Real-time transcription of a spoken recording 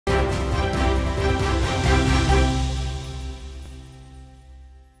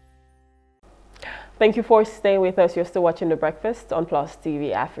Thank you for staying with us. You're still watching The Breakfast on Plus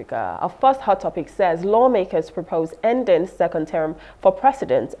TV Africa. Our first hot topic says lawmakers propose ending second term for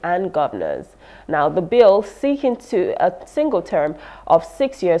presidents and governors. Now, the bill seeking to a single term of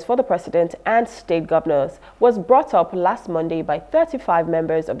 6 years for the president and state governors was brought up last Monday by 35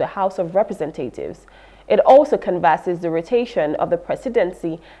 members of the House of Representatives. It also canvasses the rotation of the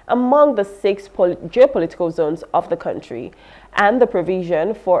presidency among the 6 geopolitical zones of the country and the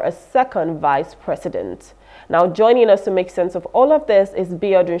provision for a second vice president. Now, joining us to make sense of all of this is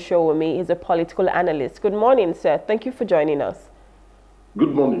BIODUN. He's a political analyst. Good morning, sir. Thank you for joining us.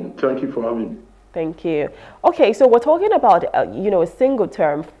 Good morning. Thank you for having me. Thank you. Okay, so we're talking about a single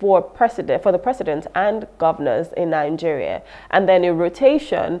term for the president and governors in Nigeria, and then a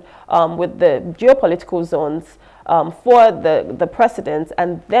rotation with the geopolitical zones for the president,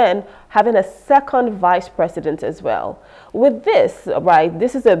 and then having a second vice president as well. With this, right,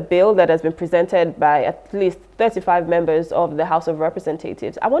 this is a bill that has been presented by at least 35 members of the House of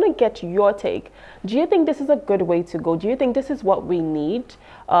Representatives. I want to get your take. Do you think this is a good way to go? Do you think this is what we need,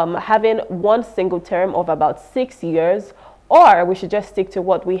 having one single term of about 6 years, or we should just stick to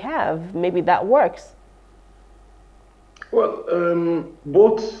what we have? Maybe that works. Well,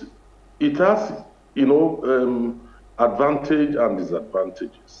 both, it has, advantage and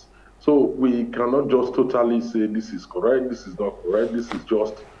disadvantages. So we cannot just totally say this is correct, this is not correct, this is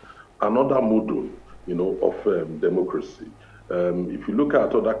just another model, of democracy. If you look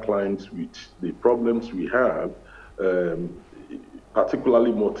at other clients with the problems we have,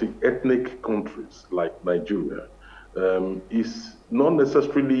 particularly multi-ethnic countries like Nigeria, is not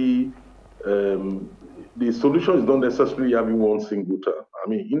necessarily, the solution is not necessarily having one single term. I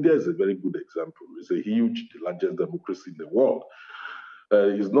mean, India is a very good example. It's a huge, the largest democracy in the world.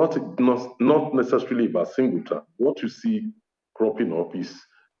 It's not necessarily about single term. What you see cropping up is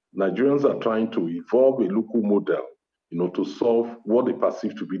Nigerians are trying to evolve a local model, to solve what they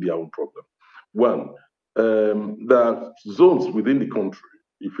perceive to be their own problem. One, there are zones within the country,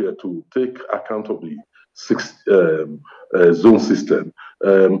 if you are to take account of the 6 zone system,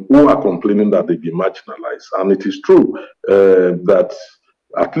 who are complaining that they've been marginalized. And it is true that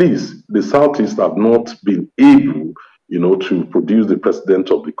at least the Southeast have not been able, to produce the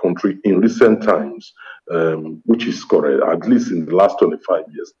president of the country in recent times, which is correct, at least in the last 25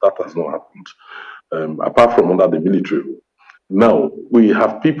 years. That has not happened, apart from under the military rule. Now, we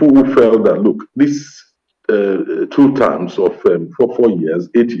have people who felt that, look, this 2 terms of 4 years,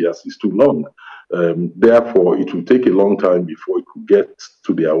 8 years is too long. Therefore, it will take a long time before it could get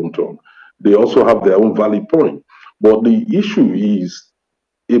to their own turn. They also have their own valid point. But the issue is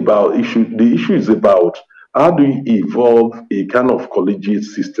about how do you evolve a kind of collegiate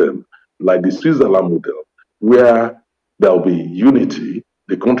system like the Switzerland model, where there will be unity,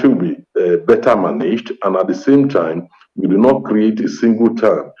 the country will be better managed, and at the same time, we do not create a single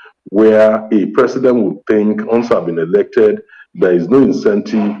term where a president would think, once I've been elected, there is no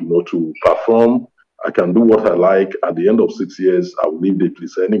incentive, to perform. I can do what I like. At the end of 6 years, I will leave the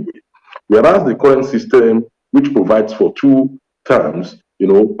place anyway. Whereas the current system, which provides for 2 terms,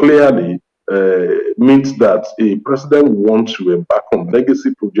 clearly means that a president wants to embark on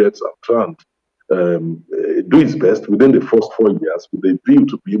legacy projects and try and do his best within the first 4 years with a view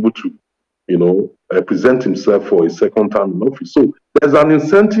to be able to, present himself for a second term in office. So there's an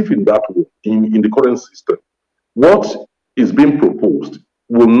incentive in that way, in the current system. What is being proposed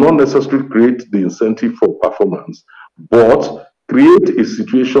will not necessarily create the incentive for performance, but create a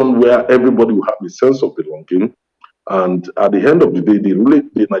situation where everybody will have a sense of belonging. And at the end of the day,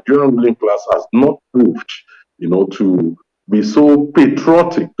 the Nigerian ruling class has not proved, to be so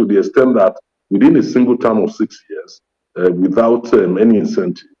patriotic to the extent that within a single term of 6 years, without any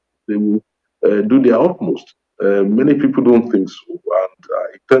incentive, they will do their utmost. Many people don't think so, and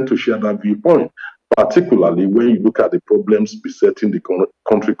I tend to share that viewpoint, particularly when you look at the problems besetting the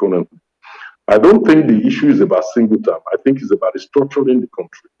country currently. I don't think the issue is about single term. I think it's about restructuring the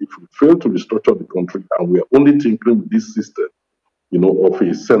country. If we fail to restructure the country and we are only tinkering with this system, of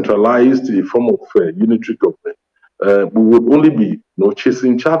a centralized form of unitary government, we will only be,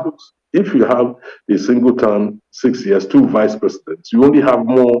 chasing shadows. If you have a single term, 6 years, 2 vice presidents, you only have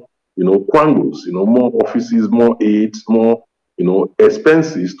more, quangles, more offices, more aides, more,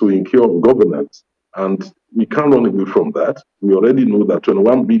 expenses to incur governance. And we can't run away from that. We already know that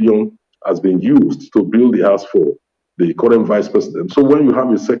 21 billion has been used to build the house for the current vice president. So when you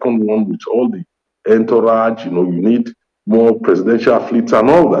have a second one with all the entourage, you need more presidential fleets and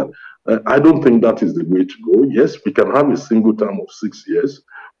all that. I don't think that is the way to go. Yes, we can have a single term of 6 years,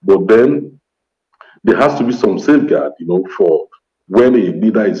 but then there has to be some safeguard, for when a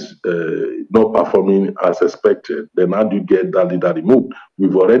leader is not performing as expected, then how do you get that leader removed?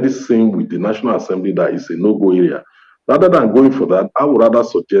 We've already seen with the National Assembly that it's a no-go area. Rather than going for that, I would rather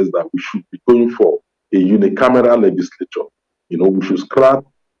suggest that we should be going for a unicameral legislature. We should scrap,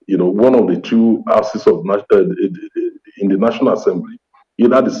 one of the two houses of in the National Assembly,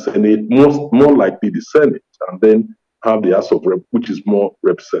 either the Senate, more likely the Senate, and then have the House of Rep, which is more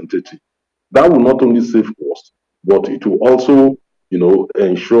representative. That will not only save costs, but it will also,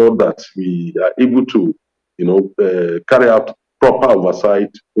 ensure that we are able to, carry out proper oversight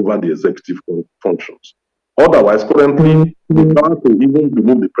over the executive functions. Otherwise, currently, the power to even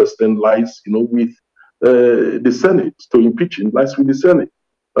remove the president lies, with the Senate. To impeach him lies with the Senate,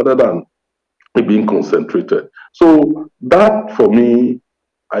 rather than it being concentrated. So that, for me,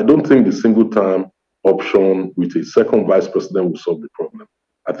 I don't think the single-term option with a second vice president will solve the problem.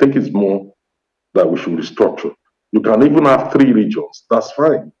 I think it's more that we should restructure. You can even have 3 regions. That's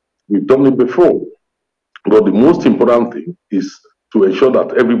fine. We've done it before. But the most important thing is to ensure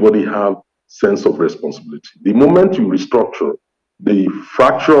that everybody have sense of responsibility. The moment you restructure, the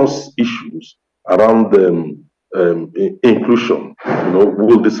fractious issues around inclusion,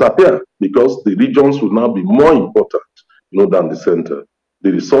 will disappear, because the regions will now be more important, than the center.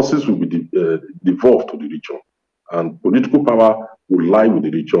 The resources will be devolved to the region, and political power will lie with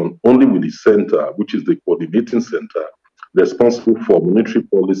the region, only with the center, which is the coordinating center, responsible for monetary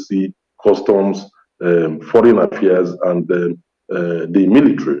policy, customs, foreign affairs, and the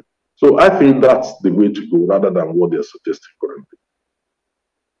military. So I think that's the way to go, rather than what they're suggesting currently.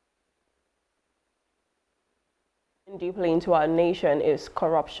 Deeply into our nation is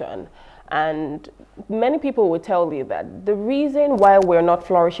corruption. And many people will tell you that the reason why we're not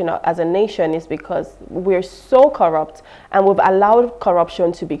flourishing as a nation is because we're so corrupt, and we've allowed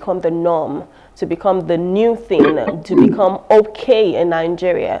corruption to become the norm, to become the new thing, to become okay in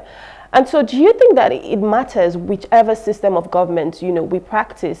Nigeria. And so do you think that it matters whichever system of government, we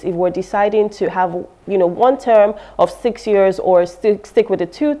practice, if we're deciding to have, 1 term of 6 years, or stick with the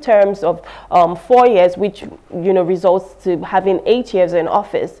 2 terms of 4 years, which, results to having 8 years in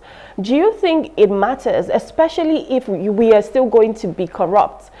office? Do you think it matters, especially if we are still going to be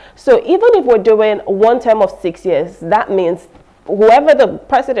corrupt? So even if we're doing 1 term of 6 years, that means whoever the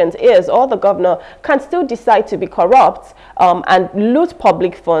president is or the governor can still decide to be corrupt and loot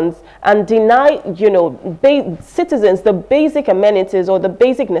public funds and deny, citizens the basic amenities or the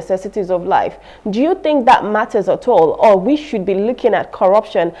basic necessities of life. Do you think that matters at all, or we should be looking at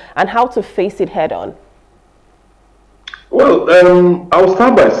corruption and how to face it head on? Well, I'll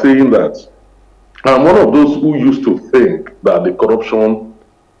start by saying that I'm one of those who used to think that the corruption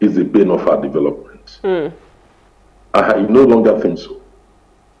is the bane of our development. I no longer think so.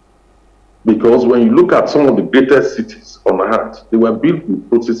 Because when you look at some of the greatest cities on earth, they were built with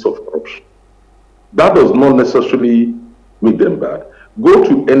process of corruption. That does not necessarily make them bad. Go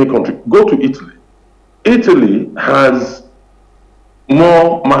to any country, go to Italy. Italy has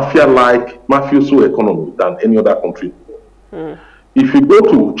more mafia-like, mafioso economy than any other country. If you go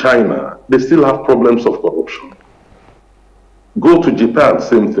to China, they still have problems of corruption. Go to Japan,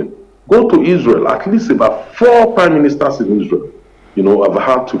 same thing. Go to Israel, at least about 4 prime ministers in Israel, have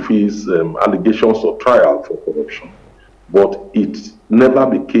had to face allegations or trial for corruption. But it never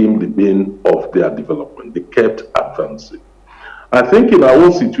became the bane of their development. They kept advancing. I think in our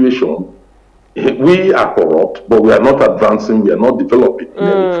own situation, we are corrupt, but we are not advancing, we are not developing in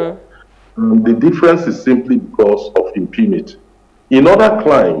any form. The difference is simply because of impunity. In other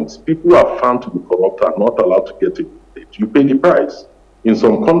climes, people are found to be corrupt and not allowed to get it. You pay the price. In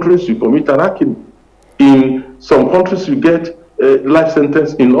some countries, you commit an hacking. In some countries, you get a life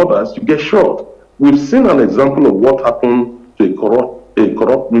sentence. In others, you get shot. We've seen an example of what happened to a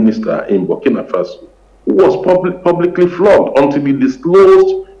corrupt minister in Burkina Faso, who was publicly flogged until he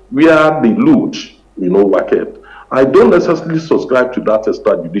disclosed where the loot, were kept. I don't necessarily subscribe to that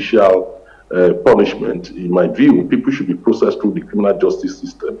extrajudicial punishment. In my view, people should be processed through the criminal justice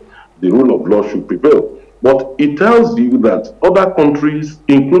system. The rule of law should prevail. But it tells you that other countries,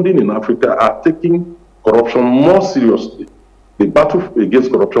 including in Africa, are taking corruption more seriously, the battle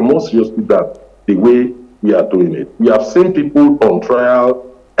against corruption more seriously than the way we are doing it. We have seen people on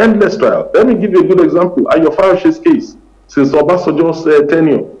trial, endless trial. Let me give you a good example. Ayo Farose's case, since Obasanjo's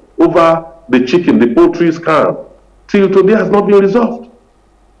tenure, over the chicken, the poultry scam, till today has not been resolved.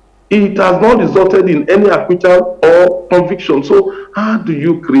 It has not resulted in any acquittal or conviction. So how do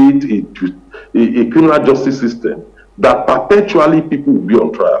you create a criminal justice system that perpetually people will be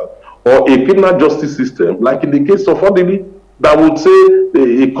on trial, or a criminal justice system, like in the case of Odili, that would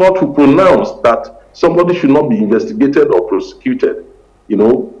say a court will pronounce that somebody should not be investigated or prosecuted,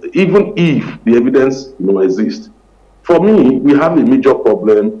 even if the evidence, exists. For me, we have a major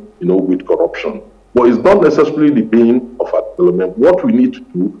problem, with corruption. But it's not necessarily the bane of our development. What we need to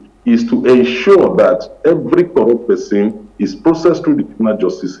do is to ensure that every corrupt person is processed through the criminal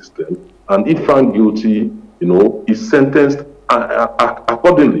justice system, and if found guilty, is sentenced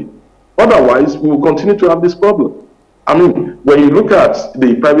accordingly. Otherwise, we will continue to have this problem. I mean, when you look at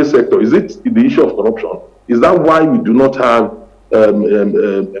the private sector, is it the issue of corruption? Is that why we do not have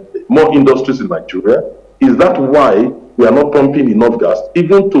more industries in Nigeria? Is that why we are not pumping enough gas,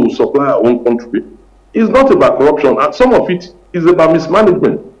 even to supply our own country? It's not about corruption, and some of it is about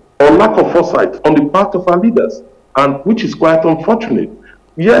mismanagement or lack of foresight on the part of our leaders, and which is quite unfortunate.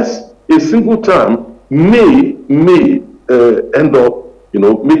 Yes, a single term may end up,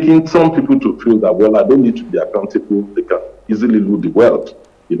 making some people to feel that, well, I don't need to be accountable, they can easily lose the wealth.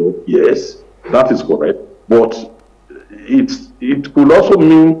 Yes, that is correct, but it could also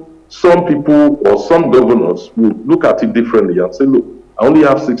mean some people or some governors will look at it differently and say, look, I only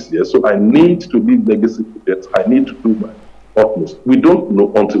have 6 years, so I need to leave legacy projects. I need to do my utmost. We don't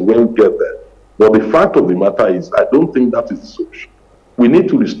know until when we get there. But the fact of the matter is, I don't think that is the solution. We need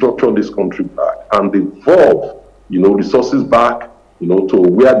to restructure this country back and devolve, resources back, to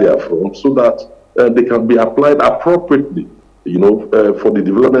where they are from, so that they can be applied appropriately, for the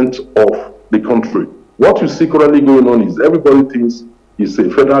development of the country. What you see currently going on is everybody thinks it's a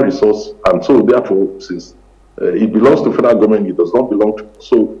federal resource, and so therefore, since it belongs to federal government, it does not belong to us.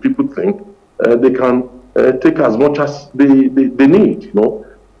 So people think they can take as much as they need,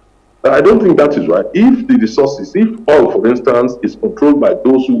 I don't think that is right. If the resources, if oil, for instance, is controlled by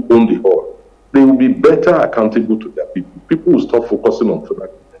those who own the oil, they will be better accountable to their people. People will stop focusing on federal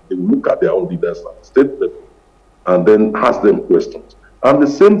government. They will look at their own leaders at the state level and then ask them questions. And the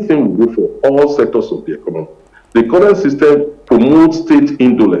same thing will go for all sectors of the economy. The current system promotes state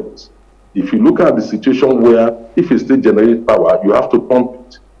indolence. If you look at the situation where if a state generates power, you have to pump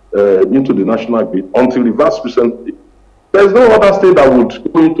it into the national grid until reversed recently. There's no other state that would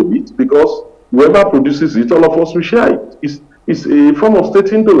go into it because whoever produces it, all of us will share it. It's a form of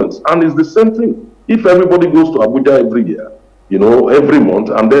state indolence, and it's the same thing. If everybody goes to Abuja every year, every month,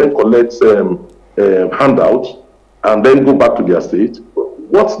 and then collects handouts, and then go back to their state,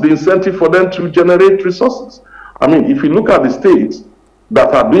 what's the incentive for them to generate resources? I mean, if you look at the states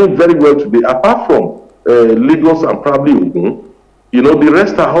that are doing very well today, apart from Lagos and probably Ogun, the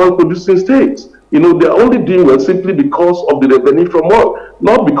rest are oil-producing states. They're only doing well simply because of the revenue from oil,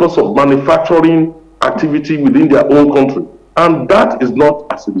 not because of manufacturing activity within their own country. And that is not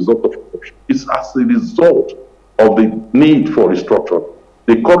as a result of corruption. It's as a result of the need for restructuring.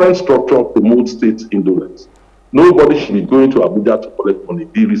 The current structure promotes state indolence. Nobody should be going to Abuja to collect money.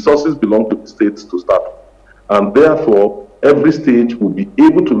 The resources belong to the states to start with. And therefore, every state will be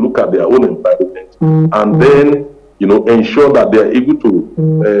able to look at their own environment and then, ensure that they are able to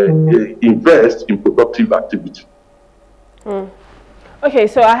invest in productive activity. Okay,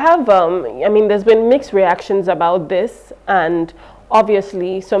 so I have, there's been mixed reactions about this, and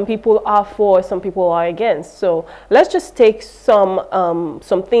obviously some people are for, some people are against. So let's just take some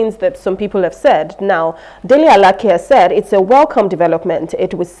things that some people have said. Now, Dele Alake has said it's a welcome development.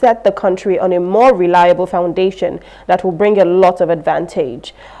 It will set the country on a more reliable foundation that will bring a lot of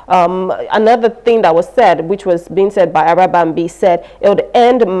advantage. Another thing that was said, which was being said by Arabambi, said it would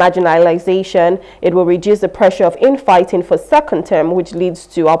end marginalization. It will reduce the pressure of infighting for second term, which leads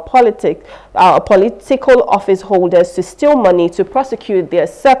to our political office holders to steal money to prosecute their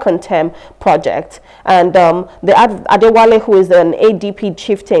second term project. And the Adewale, who is an ADP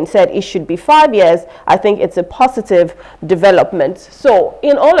chieftain, said it should be 5 years. I think it's a positive development. So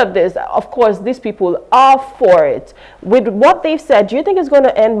in all of this, of course, these people are for it. With what they've said, do you think it's going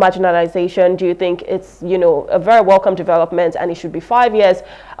to end marginalization? Do you think it's, a very welcome development and it should be 5 years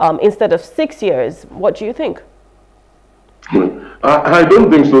instead of 6 years? What do you think? I don't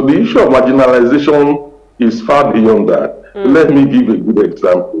think so. The issue of marginalization is far beyond that. Let me give a good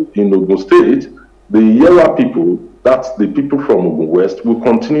example. In Ogun State, the Yewa people, that's the people from Ogun West, will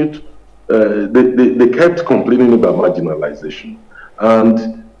continue to, they kept complaining about marginalization.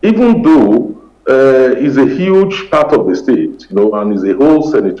 And even though is a huge part of the state, and is a whole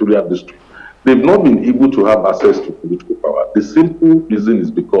senatorial district, they've not been able to have access to political power. The simple reason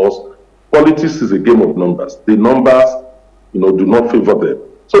is because politics is a game of numbers. The numbers, do not favor them.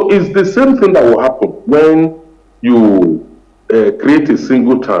 So it's the same thing that will happen when you create a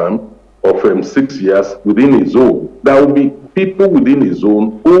single term of 6 years within a zone. There will be people within a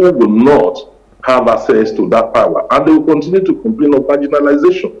zone who will not have access to that power, and they will continue to complain of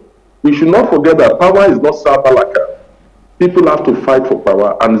marginalization. We should not forget that power is not Sabalaka. People have to fight for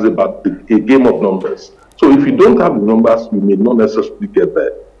power, and it's about a game of numbers. So if you don't have the numbers, you may not necessarily get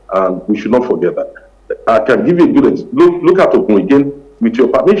there. And we should not forget that. I can give you a good example. Look at Ogun again, with your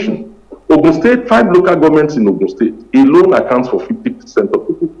permission. Ogun State, 5 local governments in Ogun State alone accounts for 50% of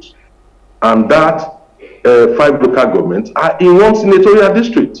the votes. And that 5 local governments are in one senatorial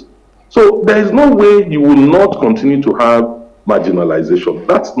district. So there is no way you will not continue to have marginalization.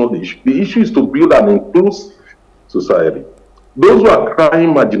 That's not the issue. The issue is to build an inclusive society. Those who are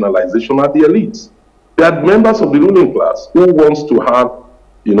crying marginalization are the elites. They are members of the ruling class who wants to have,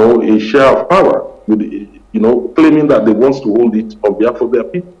 a share of power, with, claiming that they want to hold it on behalf of their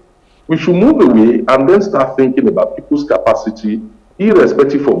people. We should move away and then start thinking about people's capacity,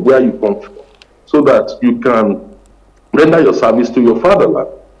 irrespective of where you come from, so that you can render your service to your fatherland.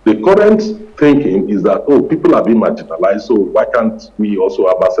 The current thinking is that, people are being marginalized, so why can't we also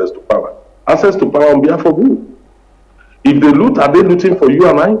have access to power? Access to power on behalf of who? If they loot, are they looting for you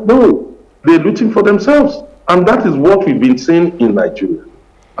and I? No, they're looting for themselves. And that is what we've been seeing in Nigeria.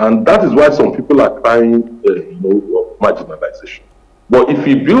 And that is why some people are crying, marginalization. But if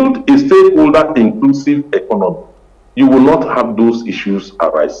you build a stakeholder inclusive economy, you will not have those issues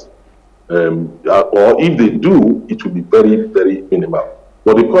arise. Or if they do, it will be very, very minimal.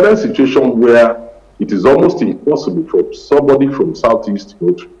 But the current situation where it is almost impossible for somebody from Southeast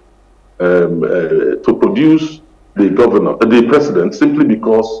to produce the president simply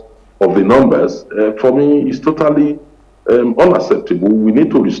because of the numbers, for me, is totally unacceptable. We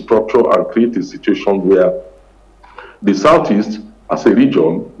need to restructure and create a situation where the Southeast, as a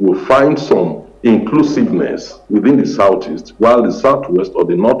region, will find some inclusiveness within the Southeast, while the Southwest or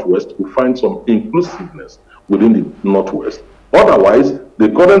the Northwest will find some inclusiveness within the Northwest. Otherwise, the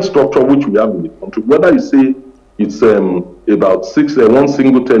current structure which we have in the country, whether you say it's about one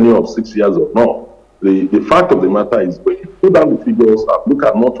single tenure of 6 years or not, the fact of the matter is, when you put down the figures and look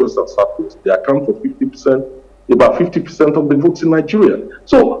at Northwest and Southwest, they account for 50%, about 50% of the votes in Nigeria.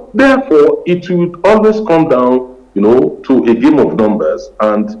 So, therefore, it will always come down, to a game of numbers,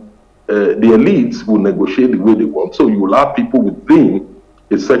 and the elites will negotiate the way they want. So, you will have people within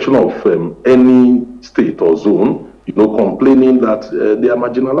a section of any state or zone, complaining that they are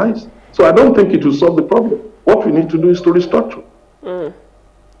marginalized. So I don't think it will solve the problem. What we need to do is to restructure.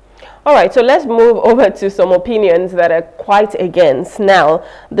 All right, so let's move over to some opinions that are quite against. Now,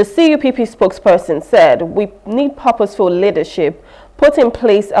 the CUPP spokesperson said, we need purposeful leadership, put in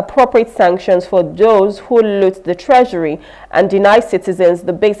place appropriate sanctions for those who loot the treasury and deny citizens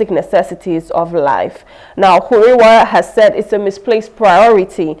the basic necessities of life. Now, Huriwa has said it's a misplaced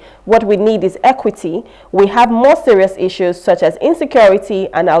priority. What we need is equity. We have more serious issues such as insecurity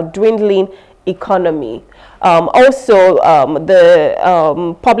and our dwindling economy. The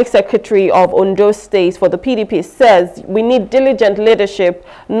public secretary of Ondo State for the PDP says we need diligent leadership,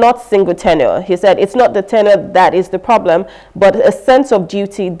 not single tenure. He said it's not the tenure that is the problem, but a sense of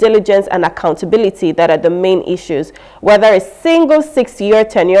duty, diligence, and accountability that are the main issues. Whether a single 6-year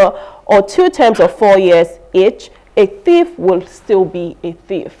tenure or 2 terms of 4 years each, a thief will still be a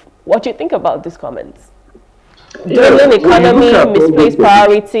thief. What do you think about these comments? Dwindling economy, misplaced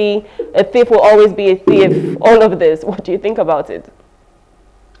priority, a thief will always be a thief, all of this. What do you think about it?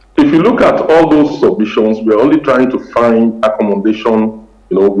 If you look at all those submissions, we're only trying to find accommodation,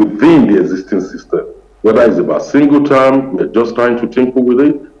 within the existing system. Whether it's about single term, we're just trying to tinker with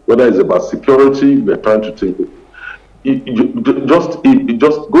it. Whether it's about security, we're trying to tinker with it.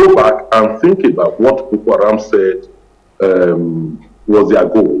 Just go back and think about what Boko Haram said was their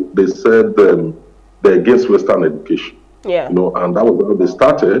goal. They said they're against Western education. Yeah. And that was how they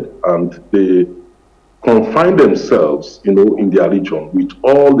started, and they confined themselves, in their region with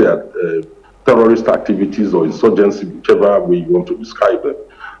all their terrorist activities or insurgency, whichever way you want to describe them.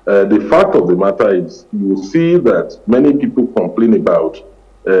 The fact of the matter is, you will see that many people complain about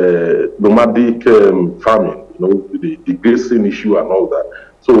nomadic farming, the grazing issue and all that.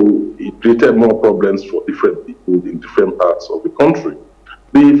 So it created more problems for different people in different parts of the country.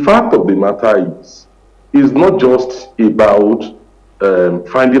 The fact of the matter is not just about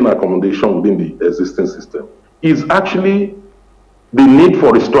finding accommodation within the existing system. It's actually the need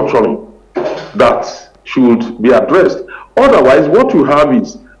for restructuring that should be addressed. Otherwise, what you have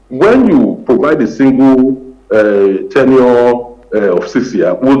is, when you provide a single tenure of 6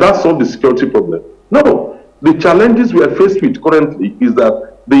 years, will that solve the security problem? No. The challenges we are faced with currently is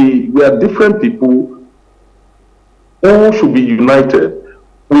that we are different people who should be united.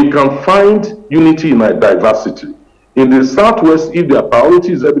 We can find unity in our diversity. In the Southwest, if their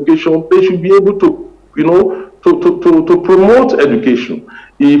priority is education, they should be able to, to promote education.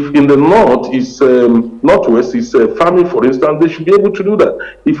 If in the north is northwest is farming, for instance, they should be able to do that.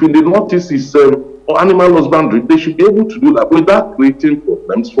 If in the northeast is animal husbandry, they should be able to do that without creating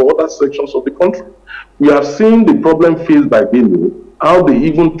problems for other sections of the country. We have seen the problem faced by Benue, how they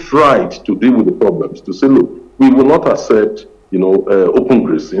even tried to deal with the problems, to say, look, we will not accept, open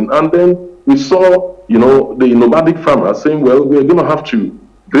grazing. And then we saw, the nomadic farmers saying, well, we're going to have to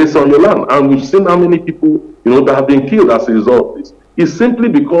graze on your land. And we've seen how many people, that have been killed as a result of this. It's simply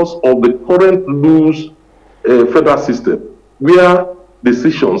because of the current loose federal system, where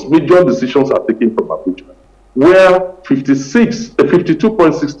major decisions are taken from Abuja, where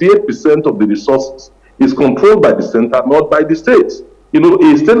 52.68% of the resources is controlled by the center, not by the states. A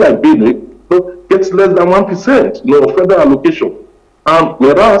state like Benue gets less than 1%, of federal allocation.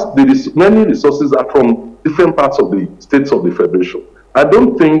 Whereas many resources are from different parts of the states of the federation. I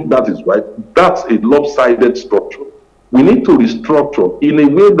don't think that is right. That's a lopsided structure. We need to restructure in a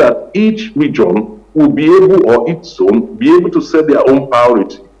way that each region will be able, or each zone, be able to set their own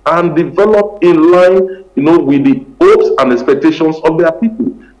priority and develop in line, with the hopes and expectations of their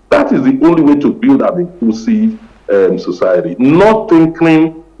people. That is the only way to build an inclusive society. Not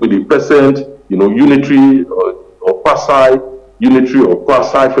thinking with the present, unitary or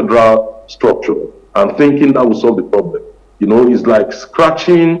quasi-federal structure and thinking that will solve the problem. It's like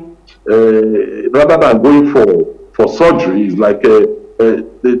scratching, rather than going for surgery, it's like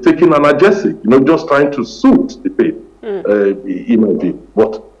taking analgesic, just trying to soothe the pain,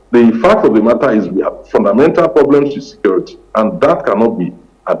 But the fact of the matter is we have fundamental problems with security, and that cannot be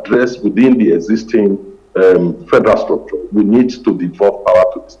addressed within the existing federal structure. We need to devolve power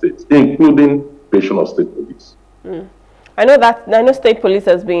to the states, including creation of state police. I know state police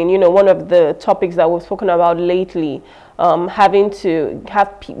has been, one of the topics that we've spoken about lately, having to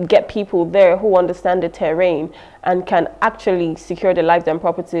get people there who understand the terrain and can actually secure the lives and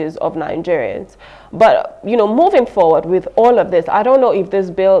properties of Nigerians. But, moving forward with all of this, I don't know if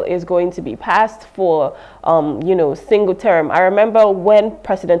this bill is going to be passed for, single term. I remember when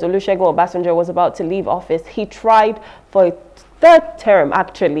President Olusegun Obasanjo was about to leave office, he tried for a third term,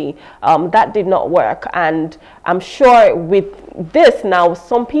 actually. That did not work. And I'm sure with this now,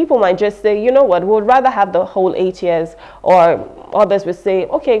 some people might just say, you know what, we'd rather have the whole 8 years, or others would say,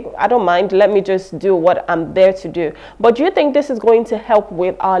 okay, I don't mind, let me just do what I'm there to do. But do you think this is going to help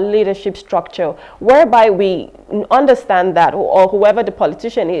with our leadership structure, whereby we understand that, or whoever the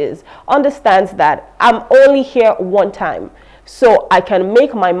politician is, understands that I'm only here one time? So I can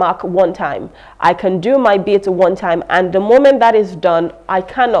make my mark one time, I can do my bit one time, and the moment that is done, I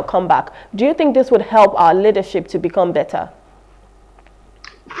cannot come back. Do you think this would help our leadership to become better?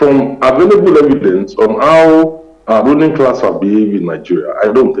 From available evidence on how our ruling class have behaved in Nigeria,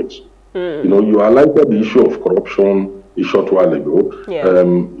 I don't think so. You highlighted the issue of corruption a short while ago. Yeah.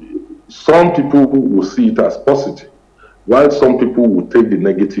 Some people will see it as positive, while some people will take the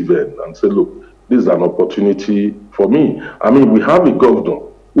negative end and say, look, this is an opportunity for me. I mean, we have a governor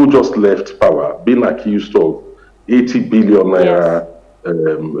who just left power, being accused of 80 billion naira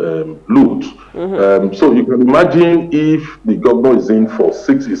loot. So you can imagine if the governor is in for a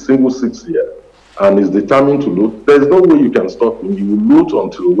single 6 year and is determined to loot, there's no way you can stop him. He will loot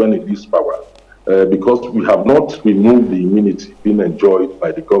until when he leaves power, because we have not removed the immunity being enjoyed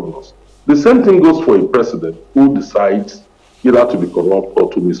by the governors. The same thing goes for a president who decides either to be corrupt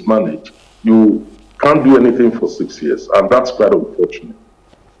or to mismanage. You can't do anything for 6 years, and that's quite unfortunate.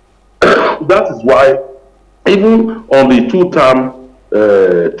 That is why, even on the two-term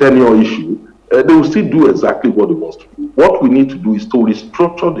tenure issue, they will still do exactly what they want to do. What we need to do is to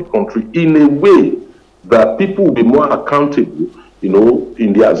restructure the country in a way that people will be more accountable,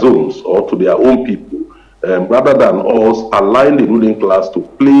 in their zones or to their own people, rather than us allowing the ruling class to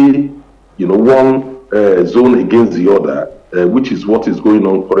play, one zone against the other, which is what is going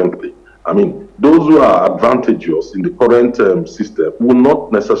on currently. I mean, those who are advantageous in the current system will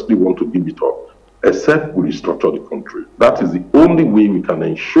not necessarily want to give it up, except we restructure the country. That is the only way we can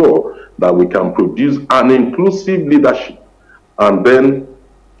ensure that we can produce an inclusive leadership and then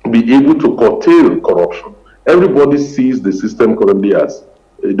be able to curtail corruption. Everybody sees the system currently as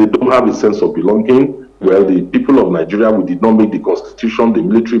they don't have a sense of belonging. Well, the people of Nigeria, we did not make the constitution, the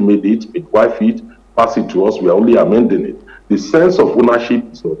military made it, midwife it, pass it to us, we are only amending it. The sense of ownership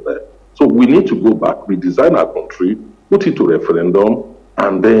is not there. So we need to go back, redesign our country, put it to referendum,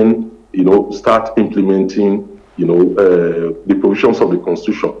 and then, start implementing, the provisions of the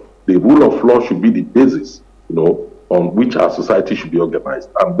Constitution. The rule of law should be the basis, on which our society should be organized.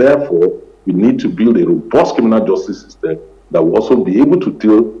 And therefore, we need to build a robust criminal justice system that will also be able to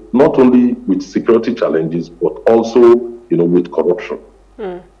deal not only with security challenges, but also, with corruption.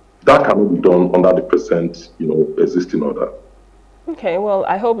 That cannot be done under the present, existing order. Okay, well,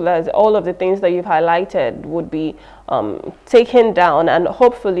 I hope that all of the things that you've highlighted would be taken down, and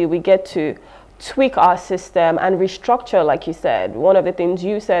hopefully we get to tweak our system and restructure, like you said. One of the things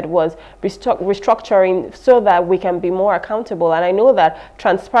you said was restructuring so that we can be more accountable. And I know that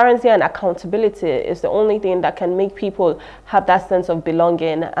transparency and accountability is the only thing that can make people have that sense of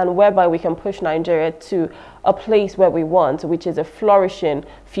belonging, and whereby we can push Nigeria to a place where we want, which is a flourishing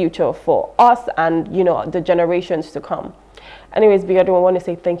future for us and, the generations to come. Anyways, BIODUN, I want to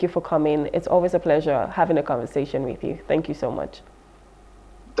say thank you for coming. It's always a pleasure having a conversation with you. Thank you so much.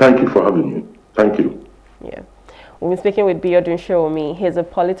 Thank you for having me. Thank you. Yeah. We've been speaking with BIODUN SOWUNMI. He's a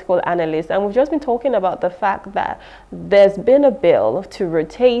political analyst, and we've just been talking about the fact that there's been a bill to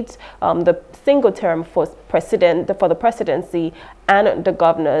rotate the single term for the presidency and the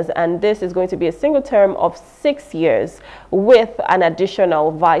governors, and this is going to be a single term of 6 years with an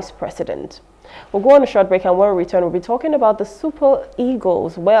additional vice president. We'll go on a short break, and when we return, we'll be talking about the Super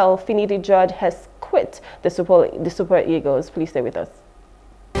Eagles. Well, Finidi George has quit the Super Eagles. Please stay with us.